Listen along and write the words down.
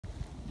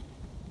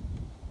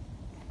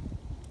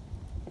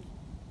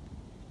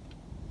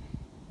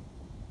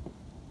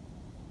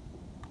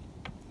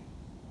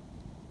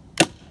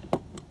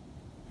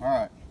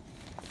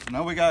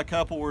Now we got a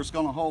couple where it's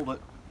gonna hold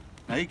it.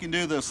 Now you can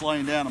do this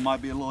laying down, it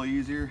might be a little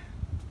easier,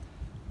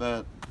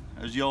 but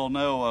as you all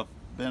know, I've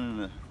been in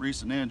a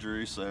recent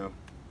injury, so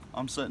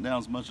I'm sitting down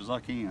as much as I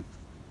can.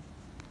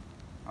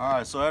 All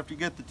right, so after you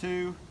get the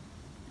two,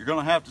 you're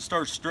gonna have to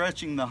start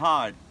stretching the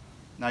hide.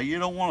 Now you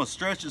don't wanna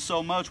stretch it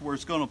so much where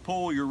it's gonna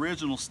pull your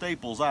original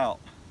staples out.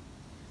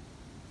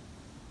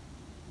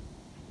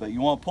 But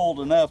you want to pull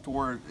it enough to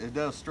where it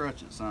does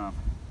stretch it some.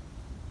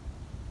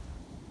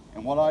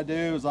 And what I do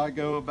is I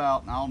go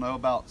about, I don't know,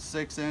 about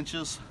 6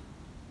 inches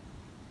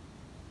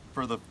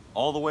for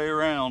all the way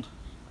around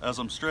as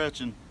I'm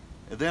stretching.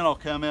 And then I'll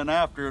come in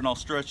after and I'll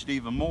stretch it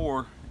even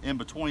more in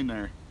between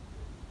there.